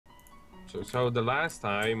So the last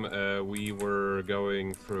time we were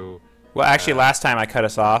going through. Well, actually, last time I cut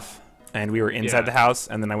us off, and we were inside Yeah. the house,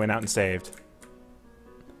 and then I went out and saved.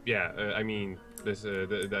 Yeah, I mean, that's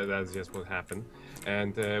just what happened,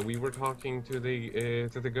 and we were talking to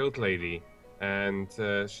the goat lady, and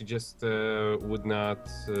she just would not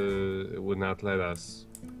let us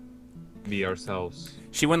be ourselves.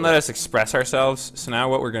 She wouldn't let us express ourselves, so now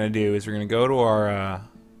what we're going to do is we're going to go to our...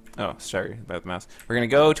 oh, sorry about the mouse. We're going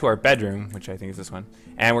to go to our bedroom, which I think is this one,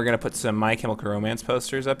 and we're going to put some My Chemical Romance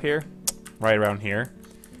posters up here, right around here.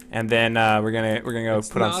 And then we're gonna go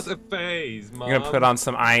put on. It's not a phase, Mom. We're gonna put on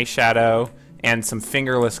some eyeshadow and some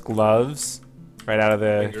fingerless gloves, right out of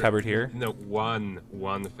the cupboard here. No, one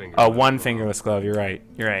finger. Oh, one fingerless glove. You're right.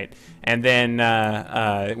 You're right. And then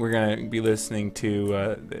we're gonna be listening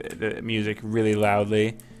to the music really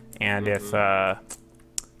loudly. And if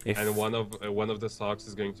and one of the socks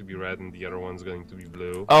is going to be red and the other one's going to be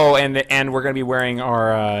blue. Oh, and we're gonna be wearing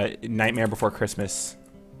our Nightmare Before Christmas.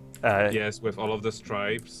 Yes, with all of the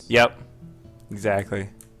stripes. Yep. Exactly.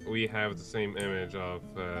 We have the same image of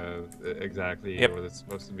exactly what it's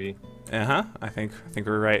supposed to be. I think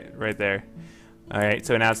we're right there. All right,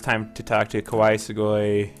 so now it's time to talk to Kawaii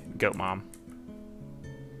Sugoi Goat Mom.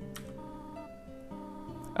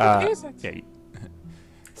 What is it? Yeah.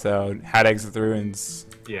 So, how to exit the ruins.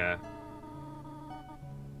 Yeah.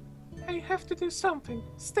 I have to do something.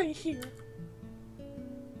 Stay here.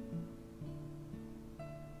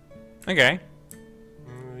 Okay.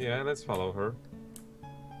 Yeah, let's follow her.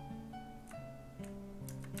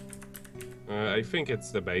 I think it's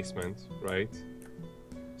the basement, right?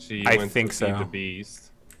 She I went think to feed so. the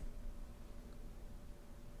beast.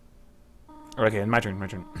 Okay, my turn.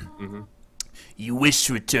 Mm-hmm. You wish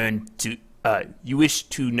to return to, you wish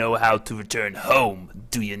to know how to return home,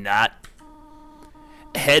 do you not?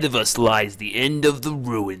 Ahead of us lies the end of the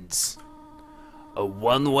ruins. A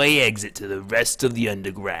one-way exit to the rest of the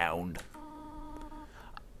underground.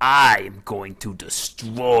 I am going to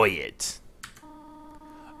destroy it.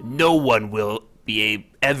 No one will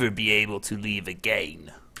ever be able to leave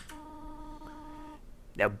again.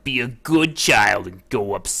 Now be a good child and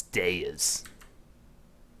go upstairs.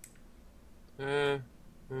 Yeah,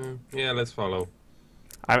 let's follow.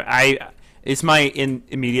 It's my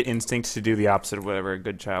immediate instinct to do the opposite of whatever a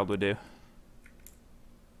good child would do.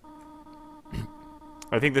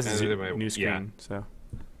 I think this is a new screen, so.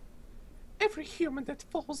 Every human that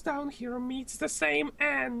falls down here meets the same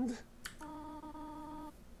end.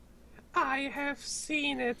 I have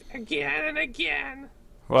seen it again and again.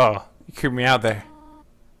 Whoa, you creeped me out there.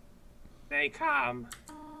 They come.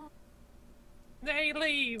 They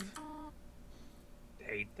leave.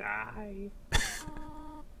 They die.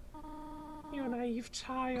 You naive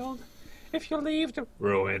child. If you leave the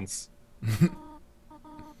ruins,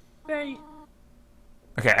 they...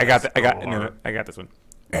 Okay, I got this one.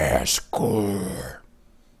 Escort.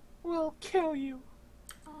 will kill you.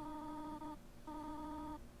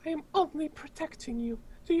 I am only protecting you.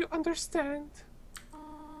 Do you understand?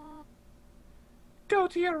 Go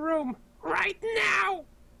to your room right now!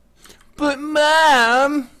 But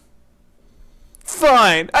Mom!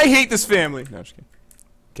 Fine, I hate this family. No, I'm just kidding.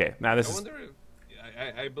 Okay, now this I is... wonder if...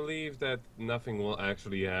 I believe that nothing will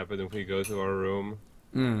actually happen if we go to our room.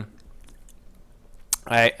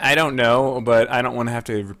 I don't know, but I don't want to have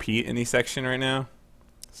to repeat any section right now.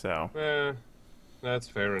 So... That's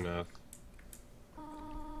fair enough.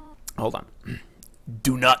 Hold on.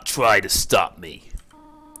 Do not try to stop me.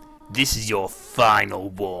 This is your final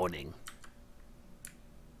warning.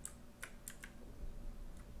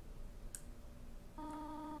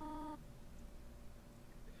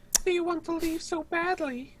 Do you want to leave so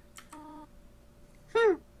badly?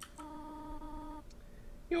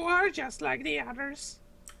 You are just like the others.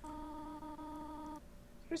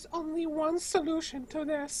 There's only one solution to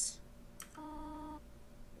this.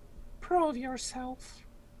 Prove yourself.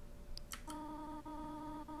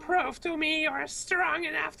 Prove to me you're strong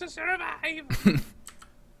enough to survive.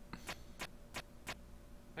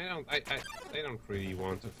 I don't really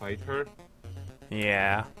want to fight her.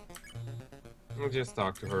 Yeah. I'll just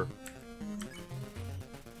talk to her.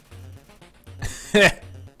 Can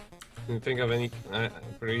you think of any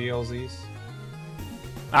pretty LZs?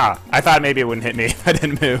 Ah, I thought maybe it wouldn't hit me if I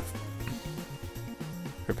didn't move.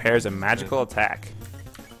 Prepares a magical attack.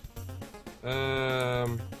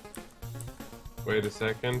 Wait a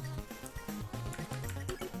second.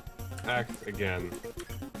 Act again.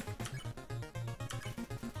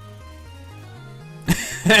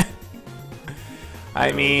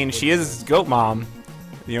 I mean, she is Goat Mom.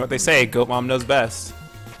 You know what they say, Goat Mom knows best.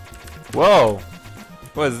 Whoa!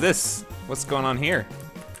 What is this? What's going on here?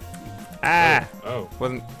 Ah! Oh.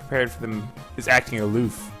 Wasn't prepared for them. Is acting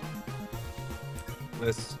aloof.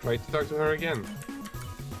 Let's try to talk to her again.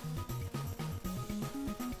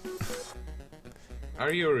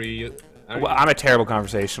 Are you real? Well, I'm a terrible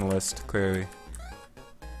conversationalist, clearly.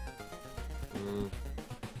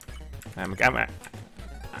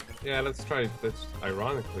 Yeah, let's try it. That's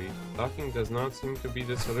ironically, talking does not seem to be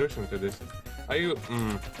the solution to this. Are you?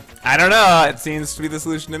 I don't know. It seems to be the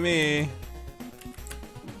solution to me.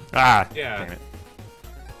 Ah, Yeah. damn it.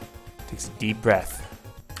 Takes a deep breath.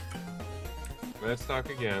 Let's talk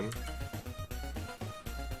again.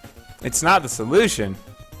 It's not the solution.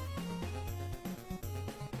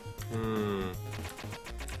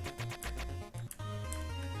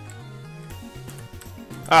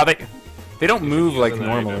 Oh, they don't move like an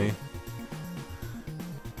normally. item.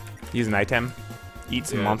 Use an item. Eat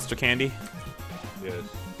some Yeah. monster candy. Yes.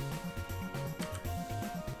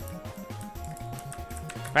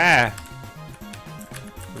 Ah.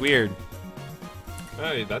 Weird.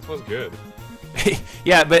 Hey, that was good.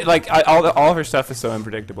 Yeah, but like all of her stuff is so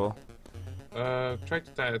unpredictable. Try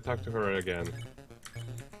to talk to her again.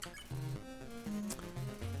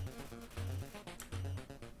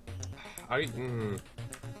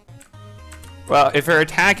 Well, if her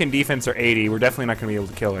attack and defense are 80, we're definitely not going to be able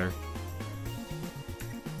to kill her.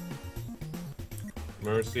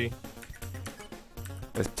 Mercy.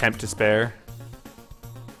 Attempt to spare.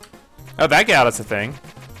 Oh, that got us a thing.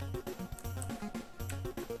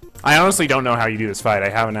 I honestly don't know how you do this fight. I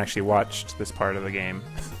haven't actually watched this part of the game.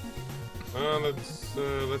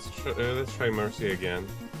 Let's try Mercy again.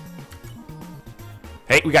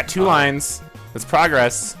 Hey, we got 2 lines. Let's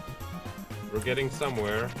progress. We're getting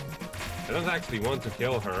somewhere. I don't actually want to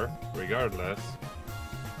kill her, regardless.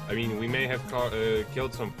 I mean, we may have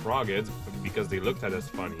killed some froggets because they looked at us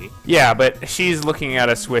funny. Yeah, but she's looking at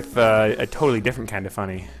us with a totally different kind of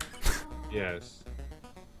funny. Yes.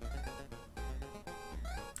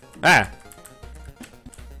 Ah.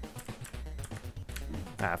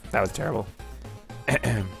 Ah, that was terrible.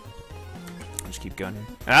 Just keep going here.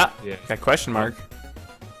 Ah, Yeah. got question mark.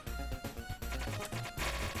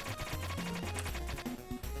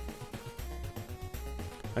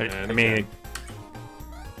 I mean,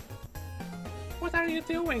 What are you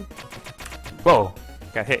doing? whoa,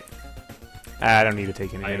 got hit. I don't need to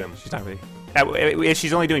take any Item. damage. She's not really.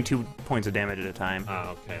 She's only doing 2 points of damage at a time. Ah,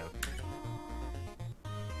 okay.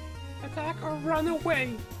 Attack or run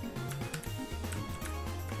away.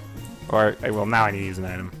 Or, well, now I need to use an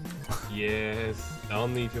item. Yes.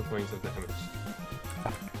 Only 2 points of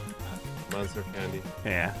damage. Monster candy.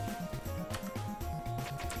 Yeah.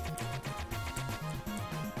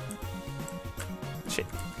 Shit.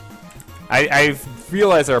 I've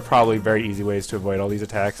realized there are probably very easy ways to avoid all these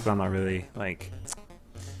attacks, but I'm not really, like,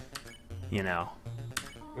 you know.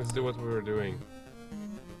 Let's do what we were doing.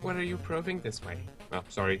 What are you proving this way? Oh,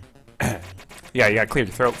 sorry. Yeah, you gotta clear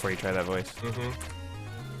your throat before you try that voice.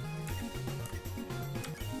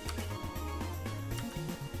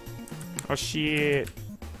 Oh, shit.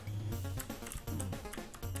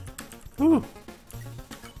 Ooh.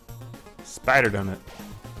 Spider donut.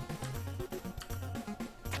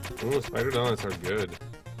 Ooh, spider donuts are good.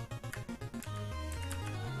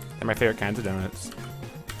 They're my favorite kinds of donuts.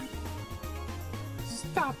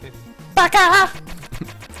 Stop it. Baka!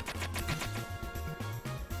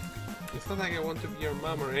 It's not like I want to be your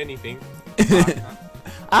mom or anything.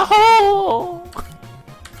 Aho!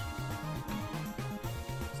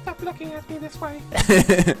 Stop looking at me this way.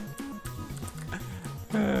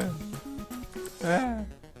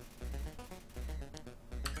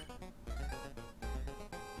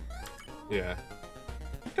 Yeah.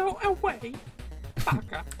 Go away.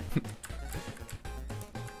 Baka.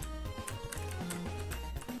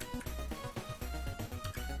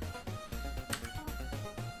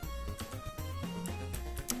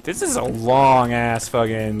 This is a long ass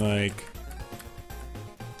fucking, like.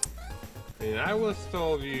 I mean, I was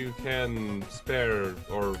told you can spare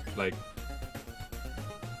or like.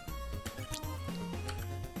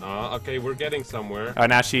 Okay, we're getting somewhere. Oh,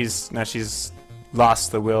 now she's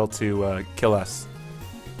lost the will to kill us.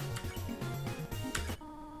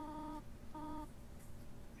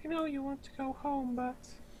 I know you want to go home, but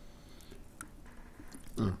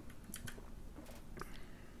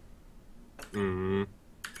Mm-hmm.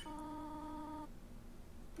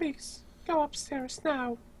 please go upstairs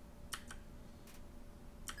now.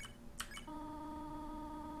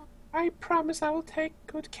 I promise I will take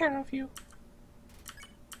good care of you.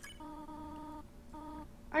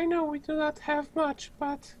 I know we do not have much,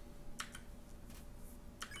 but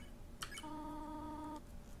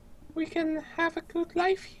we can have a good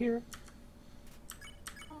life here.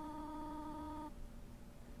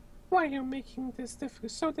 Why are you making this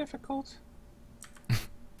so difficult?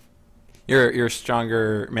 You're a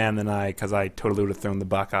stronger man than I, because I totally would have thrown the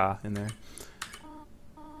baka in there.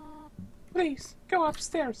 Please, go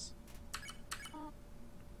upstairs.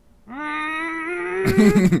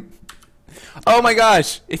 Oh my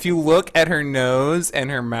gosh! If you look at her nose and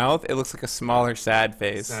her mouth, it looks like a smaller, sad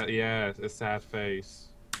face. Yeah, a sad face.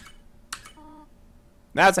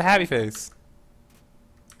 That's a happy face.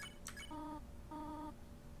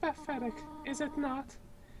 Pathetic, is it not?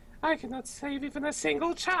 I cannot save even a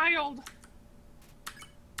single child.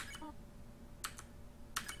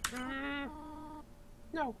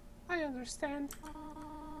 No, I understand.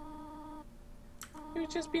 You'd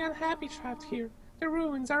just be unhappy trapped here. The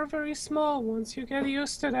ruins are very small once you get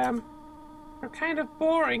used to them. They're kind of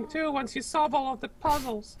boring too once you solve all of the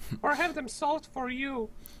puzzles. Or have them solved for you,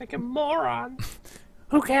 like a moron.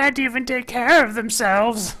 Who can't even take care of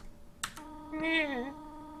themselves. Yeah.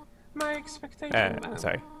 My expectation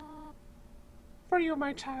Sorry. for you,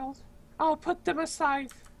 my child. I'll put them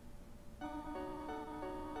aside.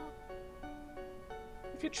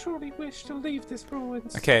 If you truly wish to leave this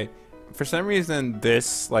ruins. Okay, for some reason,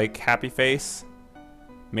 this, like, happy face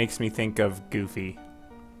makes me think of Goofy.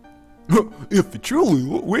 If you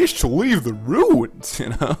truly wish to leave the ruins,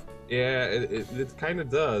 you know? Yeah, it kind of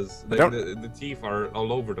does. Like, the teeth are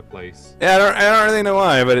all over the place. Yeah, I don't really know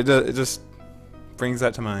why, but it just brings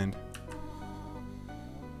that to mind.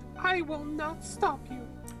 I will not stop you.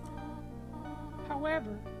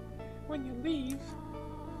 However, when you leave,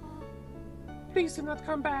 please do not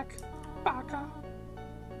come back, Baka.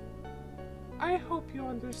 I hope you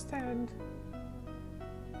understand.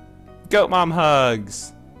 Goat mom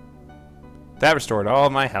hugs! That restored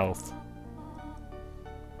all my health.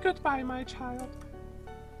 Goodbye, my child.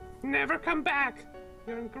 Never come back,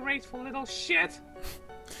 you ungrateful little shit.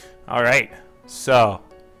 Alright, so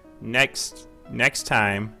next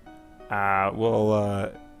time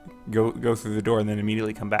we'll go through the door and then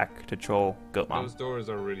immediately come back to troll Goat Mom. Those doors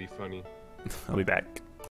are really funny. I'll be back.